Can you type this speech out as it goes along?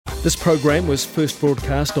This program was first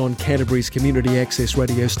broadcast on Canterbury's community access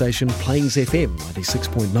radio station Plains FM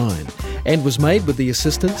 96.9 and was made with the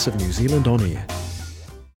assistance of New Zealand On Air.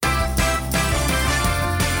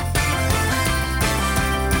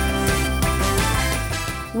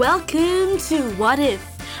 Welcome to What If,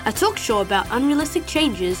 a talk show about unrealistic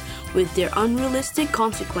changes with their unrealistic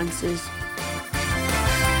consequences.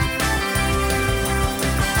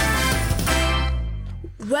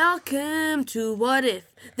 Welcome to What If,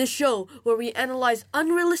 the show where we analyze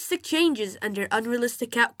unrealistic changes and their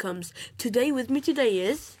unrealistic outcomes. Today with me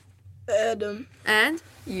is Adam and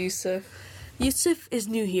Yusuf. Yusuf is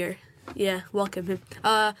new here. Yeah, welcome him.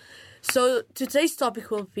 So today's topic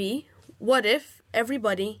will be, what if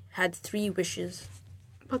everybody had 3 wishes?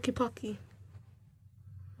 Pocky.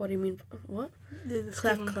 What do you mean? What?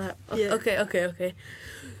 Clap. Yeah. Okay.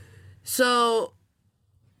 So,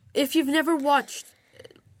 if you've never watched,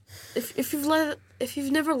 if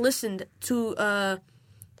you've never listened to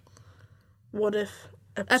What If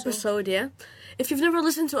episode, yeah. If you've never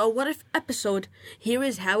listened to a What If episode, here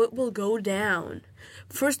is how it will go down.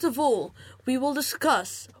 First of all, we will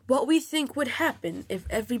discuss what we think would happen if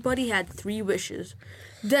everybody had 3 wishes.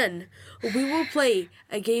 Then, we will play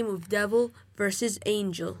a game of Devil versus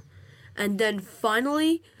Angel. And then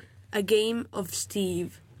finally, a game of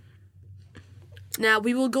Steve. Now,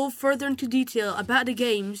 we will go further into detail about the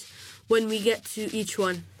games when we get to each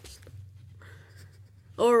one.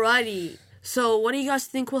 Alrighty. So, what do you guys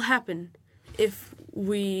think will happen if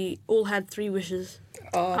we all had 3 wishes?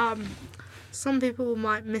 Some people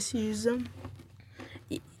might misuse them.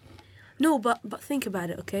 No, but think about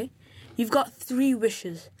it, okay? You've got 3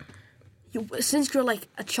 wishes. Since you're like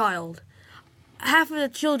a child, half of the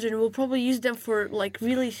children will probably use them for like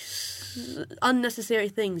really unnecessary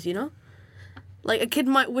things, you know? Like a kid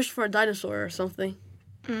might wish for a dinosaur or something.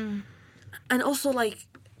 And also, like,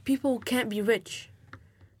 people can't be rich.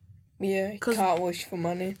 Yeah, you can't wish for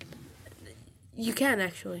money. You can,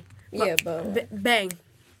 actually. Yeah, but... Bang.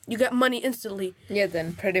 You get money instantly. Yeah,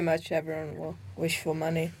 then pretty much everyone will wish for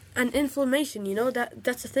money. And inflammation, you know,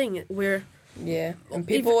 that's the thing. Where... Yeah, and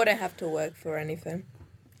people wouldn't have to work for anything.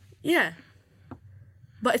 Yeah.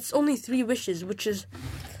 But it's only 3 wishes, which is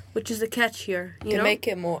the catch here, you know? To make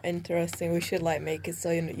it more interesting, we should, like, make it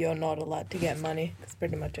so you're not allowed to get money. Because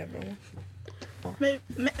pretty much everyone...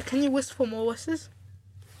 Can you wish for more wishes?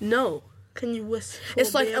 No. Can you wish for...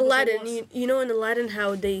 It's like Aladdin. You know in Aladdin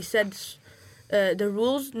how they said the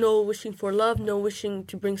rules, no wishing for love, no wishing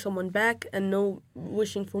to bring someone back, and no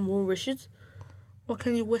wishing for more wishes? Or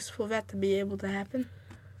can you wish for that to be able to happen?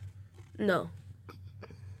 No.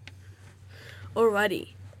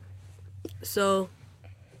 Alrighty. So...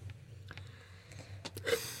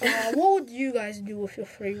 what would you guys do with your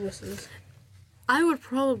 3 wishes? I would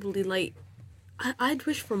probably, like... I'd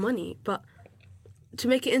wish for money, but... To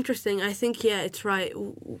make it interesting, I think, yeah, it's right.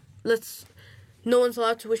 No one's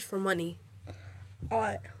allowed to wish for money.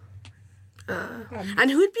 Alright. And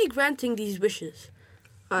who'd be granting these wishes?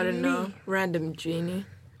 I don't know. Random genie.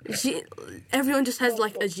 Everyone just has,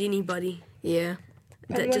 like, a genie buddy. Yeah.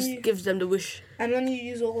 That just gives them the wish. And when you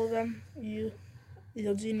use all of them,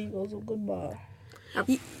 your genie goes goodbye.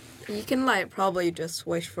 You can, like, probably just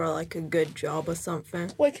wish for, like, a good job or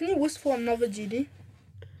something. Wait, can you wish for another genie?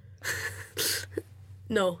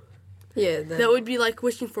 No. Yeah, that would be like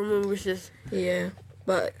wishing for more wishes. Yeah,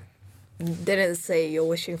 but didn't say you're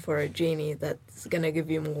wishing for a genie that's gonna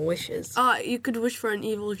give you more wishes. You could wish for an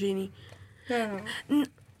evil genie. No.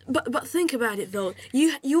 But think about it though.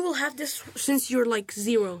 You will have this since you're like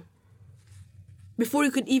 0. Before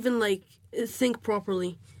you could even like think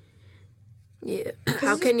properly. Yeah.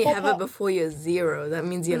 How can you have it before you're 0? That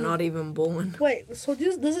means you're not even born. Wait, so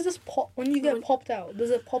does it just pop when you get popped out?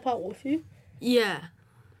 Does it pop out with you? Yeah.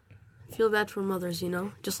 Feel bad for mothers, you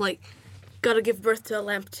know? Just like, gotta give birth to a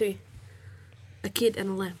lamp too. A kid and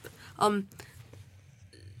a lamp.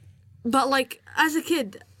 But like, as a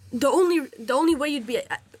kid, the only way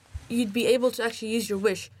you'd be able to actually use your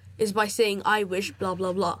wish is by saying, I wish, blah,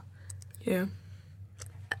 blah, blah. Yeah.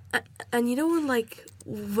 And you know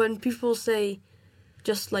when people say,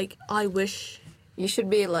 just like, I wish... You should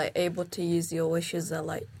be, like, able to use your wishes at,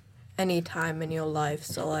 like, any time in your life,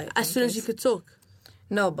 so, like... As soon as you could talk?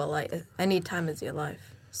 No, but, like, any time is your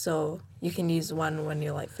life. So, you can use one when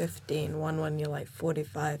you're, like, 15, one when you're, like,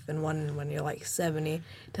 45, and one when you're, like, 70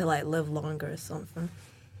 to, like, live longer or something.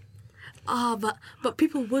 But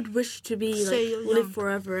people would wish to be, like, live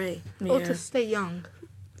forever, eh? Yeah. Or to stay young.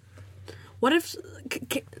 What if...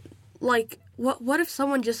 What if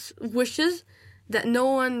someone just wishes that no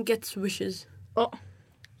one gets wishes? Oh.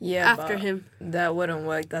 Yeah, after but him. that wouldn't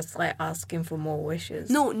work. That's like asking for more wishes.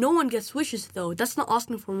 No one gets wishes though. That's not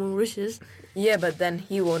asking for more wishes. Yeah, but then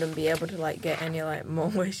he wouldn't be able to like get any like more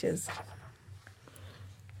wishes.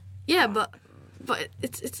 Yeah, but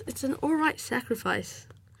it's an alright sacrifice.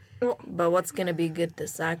 But what's gonna be good to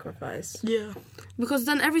sacrifice? Yeah. Because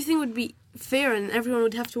then everything would be fair and everyone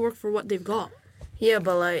would have to work for what they've got. Yeah,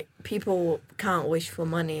 but like people can't wish for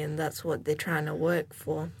money, and that's what they're trying to work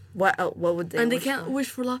for. What would they? And they wish can't for? wish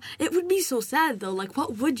for love. It would be so sad though. Like,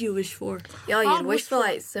 what would you wish for? Yeah, I'd you'd wish wish for for-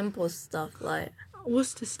 like simple stuff. Like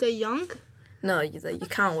Was to stay young. no, you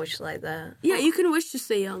can't wish like that. Yeah, you can wish to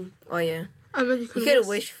stay young. Oh yeah, And then you you can could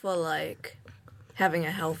wish for like having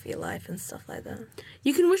a healthy life and stuff like that.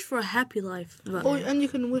 You can wish for a happy life. But Oh, and you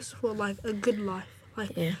can wish for like a good life,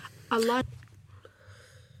 like Yeah. a life.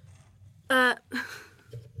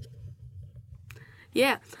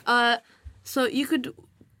 Yeah. So you could,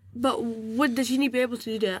 but would the genie be able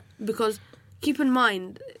to do that? Because keep in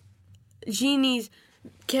mind, genies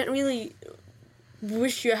can't really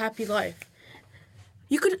wish you a happy life.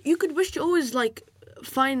 You could wish to always like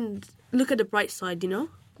look at the bright side, you know?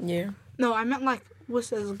 Yeah. No, I meant like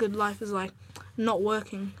wish as a good life is like not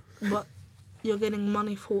working, but you're getting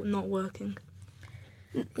money for not working.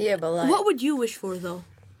 Yeah, but like What would you wish for though?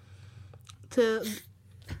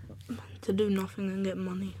 To do nothing and get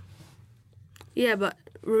money. Yeah, but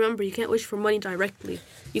remember, you can't wish for money directly.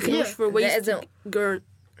 You can Yeah, wish for ways there to isn't-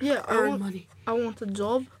 Yeah, earn money. I want a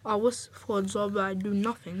job. I wish for a job where I do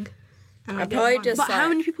nothing, and I I'd get probably money. just- But how like-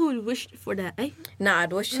 many people would wish for that, eh? nah,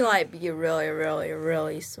 I'd wish to like be really, really,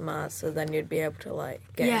 really smart, so then you'd be able to like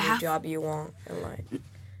get Yeah, any have- job you want and like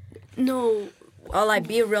No. or like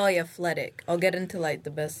be really athletic or get into like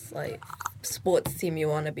the best like sports team you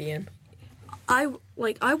want to be in. I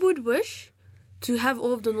would wish to have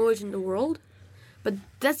all of the knowledge in the world, but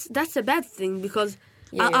that's a bad thing because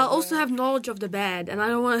Yeah, I also have knowledge of the bad, and I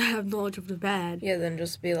don't want to have knowledge of the bad. Yeah, then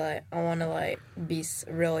just be like, I want to like be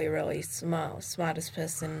really, really smartest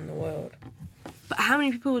person in the world. But how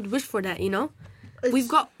many people would wish for that? You know, we've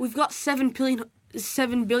got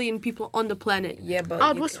 7 billion people on the planet, Yeah, but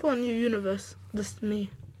I'd you wish for a new universe. Just me.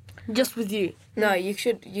 just with you. no, you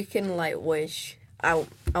can like wish.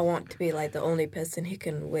 I want to be like the only person who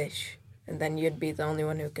can wish, and then you'd be the only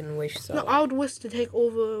one who can wish. So No, I would wish to take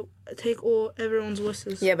all everyone's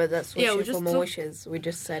wishes. yeah, but that's Yeah, we wishing just for more took- wishes. We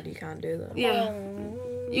just said you can't do that. Yeah,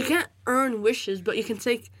 you can't earn wishes, but you can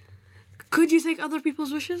take. Could you take other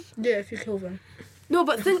people's wishes? Yeah, if you kill them. No,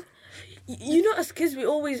 but then, you know, as kids, we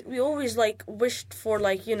always like wished for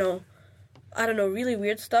like, you know, I don't know, really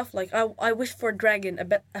weird stuff. Like I wished for a dragon,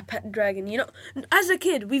 a pet dragon. You know, as a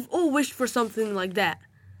kid, we've all wished for something like that.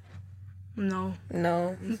 No,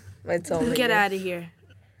 No, it's only Get you. out of here.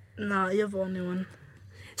 nah, you're the only one.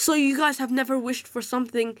 So you guys have never wished for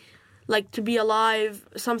something like to be alive,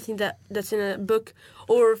 something that's in a book,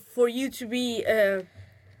 or for you to be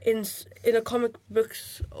in a comic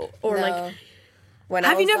books or No. like. When I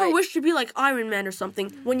Have you was, never like, wished to be like Iron Man or something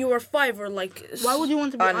when you were 5 or like? Why would you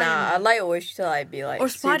want to be Oh Iron nah, Man? I'd like wish to like be like Or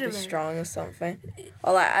super Spider-Man. strong or something.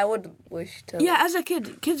 Or like I would wish to. Yeah, as a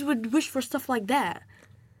kid, kids would wish for stuff like that.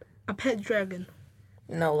 A pet dragon.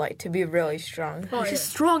 No, like to be really strong. Oh, Just yeah.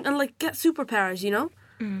 strong and like get superpowers, you know.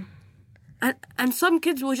 And some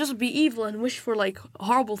kids will just be evil and wish for like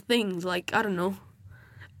horrible things, like I don't know,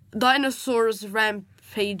 dinosaurs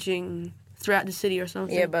rampaging throughout the city or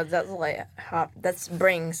something. Yeah, but that's like that's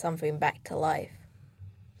bringing something back to life.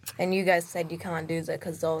 And you guys said you can't do that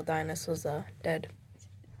because all dinosaurs are dead.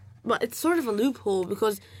 But it's sort of a loophole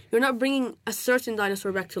because you're not bringing a certain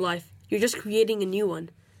dinosaur back to life. You're just creating a new one.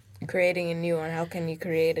 Creating a new one. How can you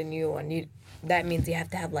create a new one? That means you have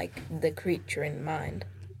to have like the creature in mind.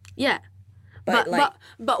 Yeah. But, like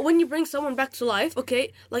But when you bring someone back to life,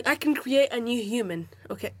 okay, like I can create a new human,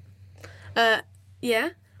 okay. Yeah,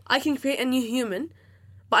 I can create a new human,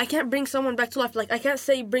 but I can't bring someone back to life. Like I can't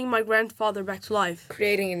say bring my grandfather back to life.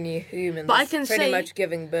 creating a new human. But I that's can pretty say- much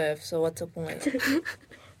giving birth. So what's the point?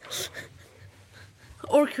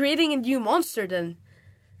 Or creating a new monster then.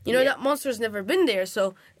 You know, Yeah. that monster's never been there,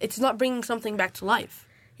 so it's not bringing something back to life.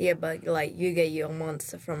 Yeah, but like you get your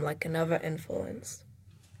monster from like another influence,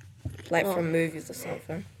 like Oh. from movies or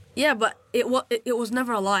something. Yeah, but it was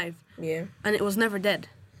never alive, Yeah. and it was never dead.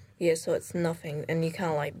 Yeah, so it's nothing, and you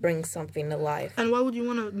can't like bring something to life. And why would you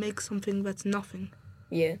want to make something that's nothing?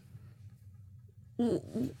 Yeah.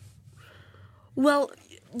 Well,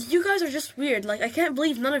 you guys are just weird. Like, I can't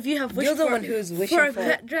believe none of you have wished You're the for, one who's wishing for a for-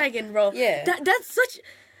 pet dragon, bro. Yeah. That's such...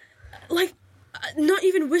 Like, not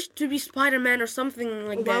even wish to be Spider-Man or something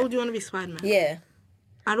like Why that. would you want to be Spider-Man? Yeah.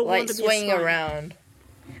 I don't Like want to be a swinging Spider-Man. around.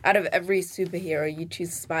 out of every superhero, you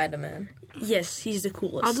choose Spider-Man. Yes, he's the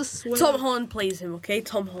coolest. I'll just swing. Tom Holland plays him, okay?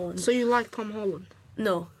 Tom Holland. So you like Tom Holland?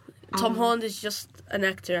 No. Tom Holland is just an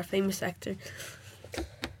actor, a famous actor.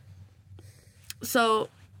 So,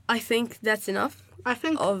 I think that's enough. I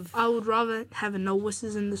think I would rather have no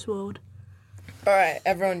wishes in this world. Alright,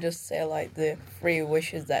 everyone just say, like, the 3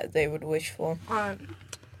 wishes that they would wish for. Alright.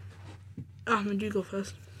 Ahmed, you go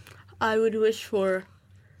first. I would wish for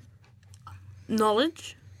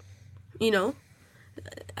knowledge,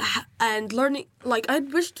 and learning. Like,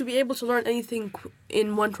 I'd wish to be able to learn anything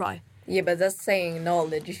in one try. Yeah, but that's saying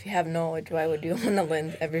knowledge. If you have knowledge, why would you want to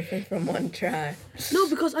learn everything from one try? No,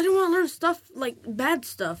 because I don't want to learn stuff, like, bad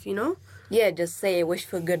stuff, Yeah, just say wish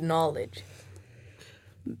for good knowledge.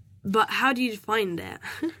 But how do you define that?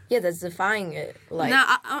 Yeah, that's defying it. Like,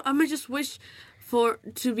 Now, I'm going to just wish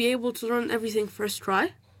to be able to learn everything first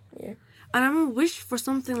try. Yeah. And I'm going to wish for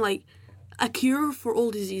something like a cure for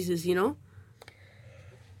all diseases, I don't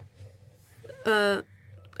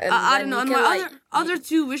know. And my other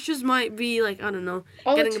 2 wishes might be, like, I don't know,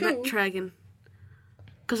 getting a pet dragon.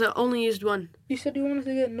 Because I only used 1. You said you wanted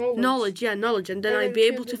to get knowledge. Knowledge. And then I'd be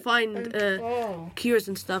able to find cures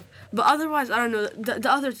and stuff. But otherwise, I don't know. The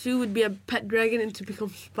other 2 would be a pet dragon and to become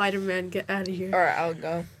Spider-Man. Get out of here. Alright, I'll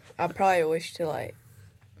go. I'll probably wish to, like,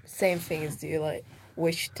 same thing as you, like,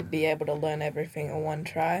 wish to be able to learn everything in one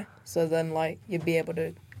try. So then, like, you'd be able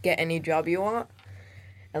to get any job you want.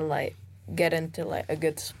 And, like, get into, like, a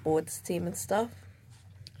good sports team and stuff.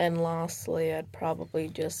 And lastly, I'd probably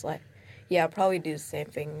just, like, I'll probably do the same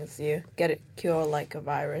thing as you. Get it, cure, like, a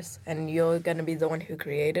virus. And you're gonna be the one who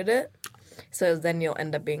created it. So then you'll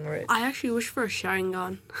end up being rich. I actually wish for a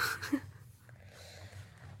Sharingan.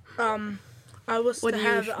 I was to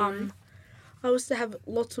have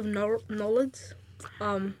lots of knowledge.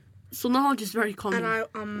 So knowledge is very common. And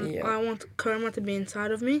I want karma to be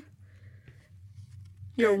inside of me.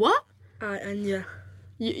 Your what? And yeah.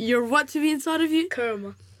 Your what to be inside of you?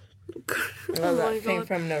 Karma. Oh, that thing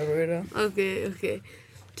from Naruto. Okay.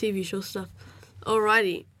 TV show stuff.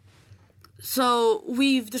 Alrighty. So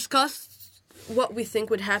we've discussed what we think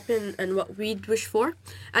would happen and what we'd wish for.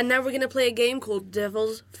 And now we're gonna play a game called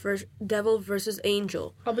Devil versus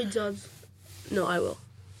Angel. I'll be judged. No, I will.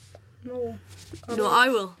 No. I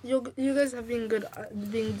will. You guys have been good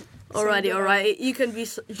Alright. You can be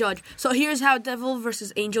judge. So here's how Devil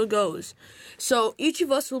versus Angel goes. So each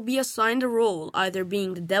of us will be assigned a role, either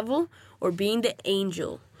being the devil or being the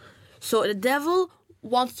angel. So the devil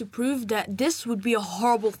wants to prove that this would be a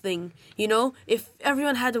horrible thing. If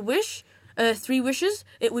everyone had a wish, 3 wishes,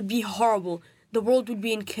 it would be horrible. The world would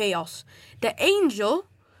be in chaos. The angel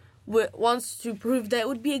wants to prove that it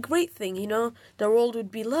would be a great thing, The world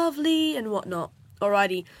would be lovely and whatnot.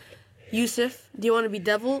 Alrighty. Yusuf, do you want to be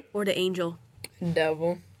devil or the angel?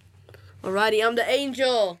 Devil. Alrighty, I'm the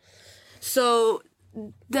angel. So,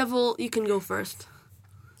 devil, you can go first.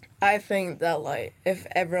 I think that, like, if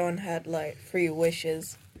everyone had, like, 3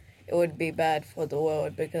 wishes, it would be bad for the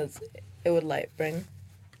world because it would, like, bring,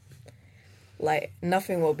 like,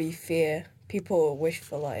 nothing will be fear. People will wish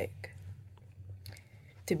for, like,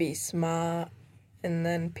 to be smart, and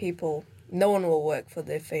then no one will work for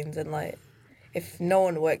their things, and, like, if no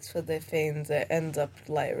one works for their things, it ends up,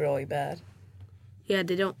 like, really bad. Yeah,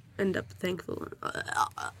 they don't end up thankful.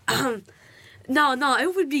 No,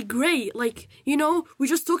 it would be great. Like, we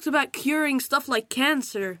just talked about curing stuff like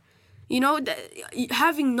cancer.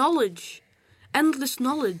 Having knowledge, endless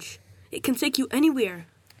knowledge. It can take you anywhere.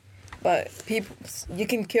 But you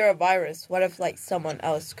can cure a virus. What if, like, someone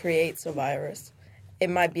else creates a virus? It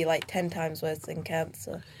might be, like, 10 times worse than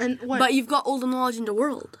cancer. But you've got all the knowledge in the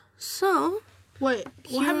world. So... Wait,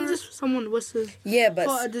 what happens if someone wishes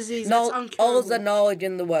for a disease that's uncurable? All the knowledge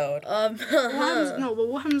in the world. What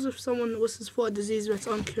happens if someone wishes for a disease that's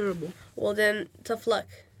uncurable? Well, then, tough luck.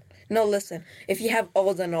 No, listen. If you have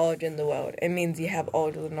all the knowledge in the world, it means you have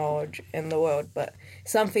all the knowledge in the world. But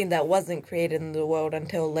something that wasn't created in the world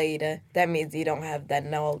until later, that means you don't have that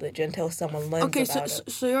knowledge until someone learns about it. Okay,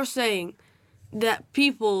 so you're saying that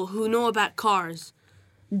people who know about cars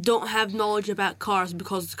don't have knowledge about cars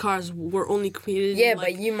because cars were only created in,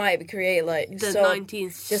 but you might create, like... the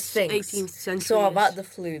 19th, just think. 18th century. So about the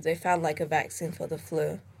flu, they found, like, a vaccine for the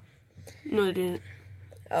flu. No, they didn't.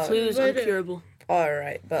 Flu is uncurable.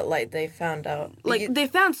 Alright, but, like, they found out... Like, they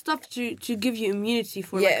found stuff to give you immunity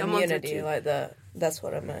for, like, a month or two. Yeah, immunity, that's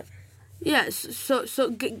what I meant. Yeah, so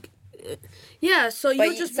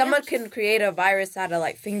someone can create a virus out of,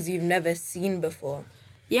 like, things you've never seen before.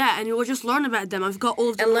 Yeah, and we'll just learn about them. I've got all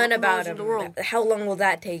of the And learn about knowledge them. in the world. How long will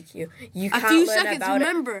that take you? You A can't few learn seconds. about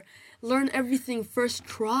Remember, learn everything first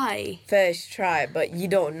try. first try, but you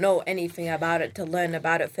don't know anything about it to learn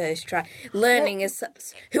about it first try. Learning is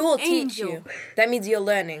who will teach Angel. you? That means you're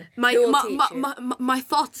learning. My Who will my, teach my, you? my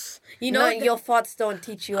thoughts. You know, No, your thoughts don't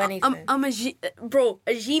teach you anything. I'm a bro.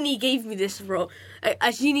 A genie gave me this, bro.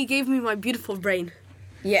 A genie gave me my beautiful brain.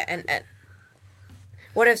 Yeah, and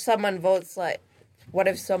what if someone votes like? What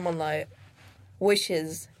if someone like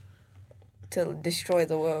wishes to destroy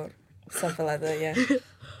the world? Something like that. Yeah.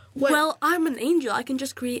 Well, I'm an angel. I can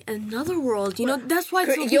just create another world. You know, that's why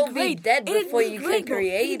it's You'll great. be dead It'd before be you great, can bro.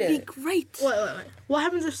 create It'd it. be great. Wait. What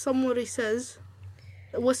happens if somebody says,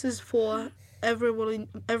 wishes for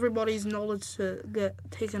everybody's knowledge to get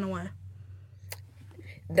taken away?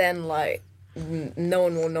 Then like no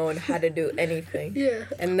one will know how to do anything. Yeah.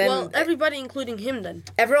 And then Well, everybody, including him, then.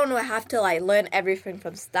 everyone will have to like learn everything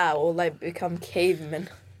from start or like become cavemen.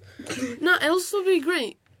 No, it'll still be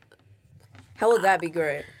great. How would that be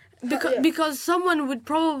great? Because someone would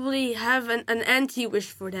probably have an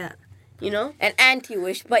anti-wish for that. You know? An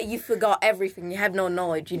anti-wish, but you forgot everything. You have no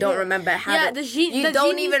knowledge. You don't remember how. Yeah, to, the you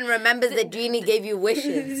don't genies- even remember the genie gave you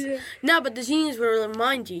wishes. No, but the genies will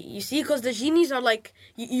remind you. You see, because the genies are like,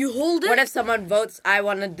 you hold it. What if someone votes, I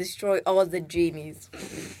want to destroy all the genies?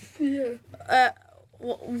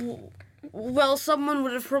 Well, someone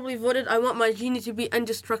would have probably voted, I want my genie to be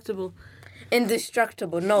indestructible.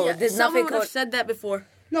 Indestructible. No, Yeah, there's someone nothing would called... have said that before.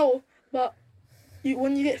 No, but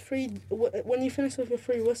when you get when you finish with your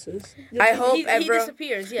 3 wishes, I hope He everyone...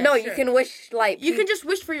 disappears, yeah. No, sure. you can wish, like... You can just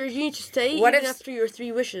wish for your genie to stay What even if- after your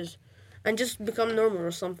 3 wishes. And just become normal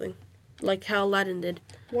or something. Like how Aladdin did.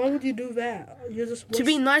 Why would you do that? You just To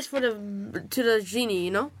be nice to the genie,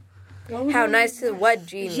 you know? How nice is what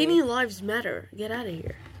genie? Genie lives matter. Get out of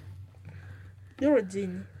here. You're a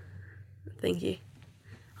genie. Thank you.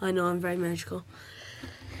 I know, I'm very magical.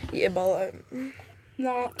 Yeah, but...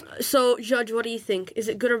 No, So, Judge, what do you think? Is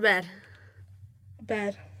it good or bad?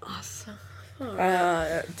 bad. Awesome.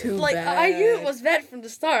 too Like, bad. I knew it was bad from the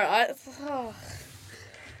start.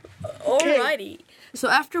 Alrighty. So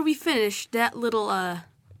after we finished that little,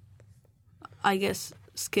 I guess,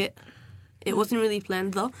 skit, it wasn't really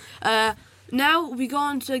planned though. Now we go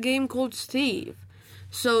on to a game called Steve.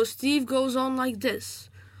 So Steve goes on like this.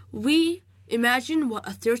 We imagine what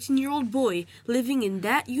a 13-year-old boy living in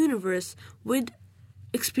that universe would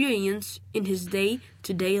experience in his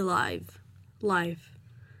day-to-day life.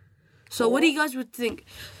 So what do you guys would think?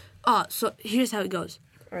 So here's how it goes.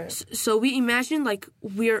 Right. So we imagine like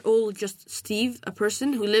we're all just Steve, a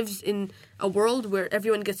person who lives in a world where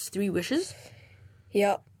everyone gets 3 wishes.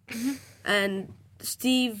 Yep. And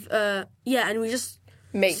Steve, and we just...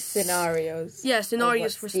 Make scenarios. Yeah, of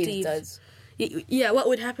scenarios what for Steve. does. Yeah, what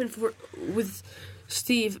would happen with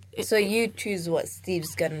Steve? So you choose what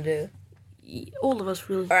Steve's gonna do. All of us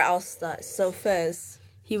really. Or I'll start. So first,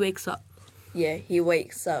 He wakes up. yeah, he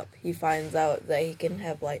wakes up. He finds out that he can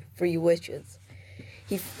have like 3 wishes.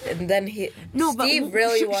 And then Steve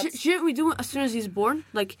really wants... Shouldn't we do it as soon as he's born?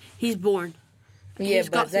 Like, he's born. Yeah, He's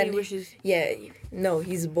got but then 3 wishes. Yeah, no,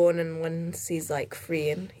 he's born and once he's like 3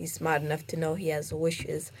 and he's smart enough to know he has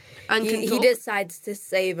wishes. And He control. decides to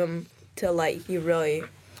save him till like he really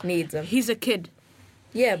needs him. He's a kid.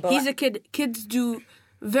 Yeah, but He's a kid. Kids do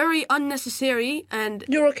very unnecessary and...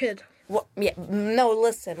 You're a kid. no,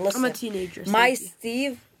 listen. I'm a teenager. My thank you.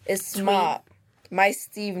 Steve is smart. My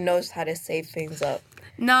Steve knows how to save things up.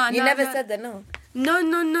 Nah, You never said that, no.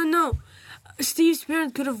 No. Steve's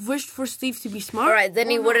parents could have wished for Steve to be smart. All right, then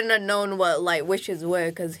he or not. wouldn't have known what like wishes were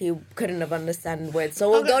because he couldn't have understood words.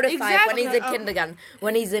 So we'll go to 5 when he's in exactly. kindergarten.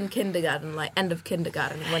 When he's in kindergarten, like end of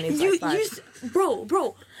kindergarten, when he's like 5.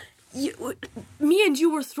 Bro, me and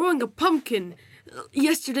you were throwing a pumpkin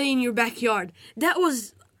yesterday in your backyard. That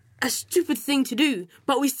was a stupid thing to do,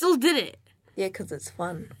 but we still did it. Yeah, because it's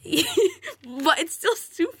fun. But it's still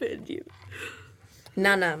stupid, you.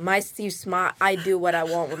 No, my Steve's smart. I do what I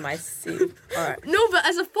want with my Steve. All right. No, but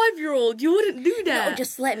as a 5-year-old, you wouldn't do that. No,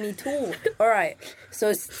 just let me talk. All right.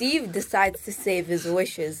 So Steve decides to save his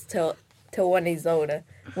wishes till when he's older.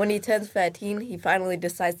 When he turns 13, he finally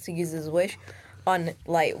decides to use his wish on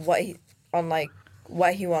what he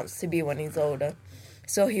wants to be when he's older.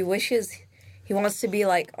 So he wishes he wants to be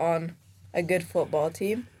like on a good football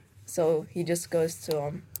team. So he just goes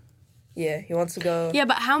to he wants to go. Yeah,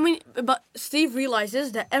 but Steve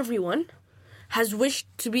realizes that everyone has wished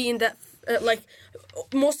to be in that,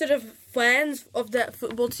 most of the fans of that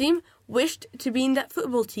football team wished to be in that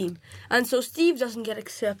football team. And so Steve doesn't get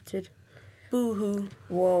accepted. Boo-hoo.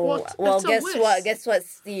 Whoa. What? Well, That's a guess wish. what? Guess what,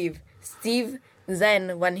 Steve? Steve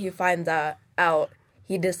then when he finds out,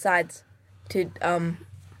 he decides to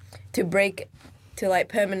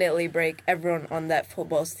permanently break everyone on that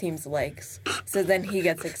football team's legs. So then he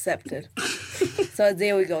gets accepted. So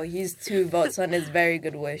there we go. He's 2 votes on his very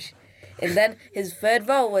good wish. And then his third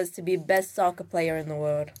vote was to be best soccer player in the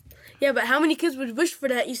world. Yeah, but how many kids would wish for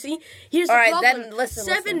that? You see, here's All the right, problem. then listen.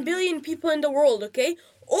 7 billion people in the world, okay?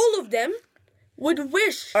 All of them would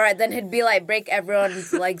wish. All right, then he'd be like, break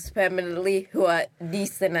everyone's legs permanently who are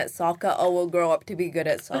decent at soccer or will grow up to be good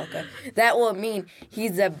at soccer. That will mean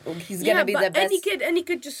he's gonna be the best. Any kid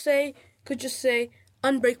could just say,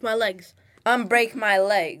 unbreak my legs. Unbreak my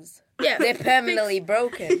legs. Yeah, They're permanently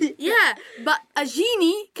broken. Yeah, but a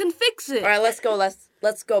genie can fix it. All right, let's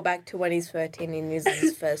go back to when he's 13 and uses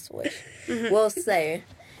his first wish. We'll say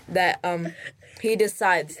that he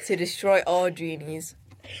decides to destroy all genies.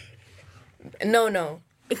 No.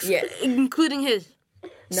 Yeah. Including his. No.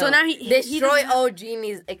 So now he destroy all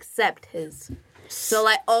genies except his. So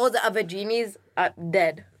like all the other genies are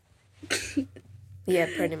dead. Yeah,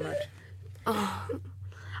 pretty much.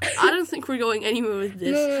 I don't think we're going anywhere with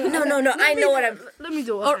this. No. I know what I'm. Let me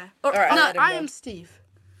do it. Okay. All right, No, let him I go. am Steve.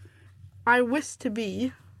 I wish to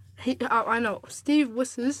be. I know. Steve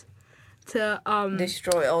wishes to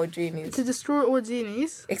Destroy all genies destroy all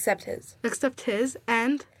genies except his. except his,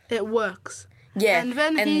 and it works. Yeah, And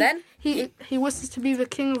then he wishes to be the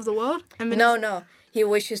king of the world. And then No. He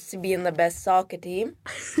wishes to be in the best soccer team.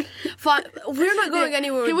 Fine, we're not going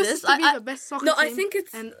anywhere he with wishes this. to be the best soccer team. I think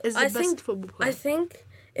it's. and is I the think, best football player. I think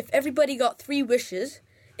if everybody got 3 wishes,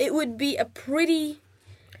 it would be a pretty.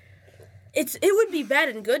 It would be bad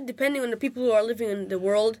and good depending on the people who are living in the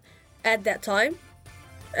world at that time.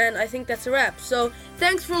 And I think that's a wrap. So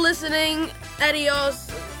thanks for listening. Adios.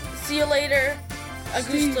 See you later.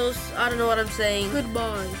 Agustos. I don't know what I'm saying.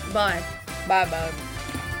 Goodbye. Bye. Bye.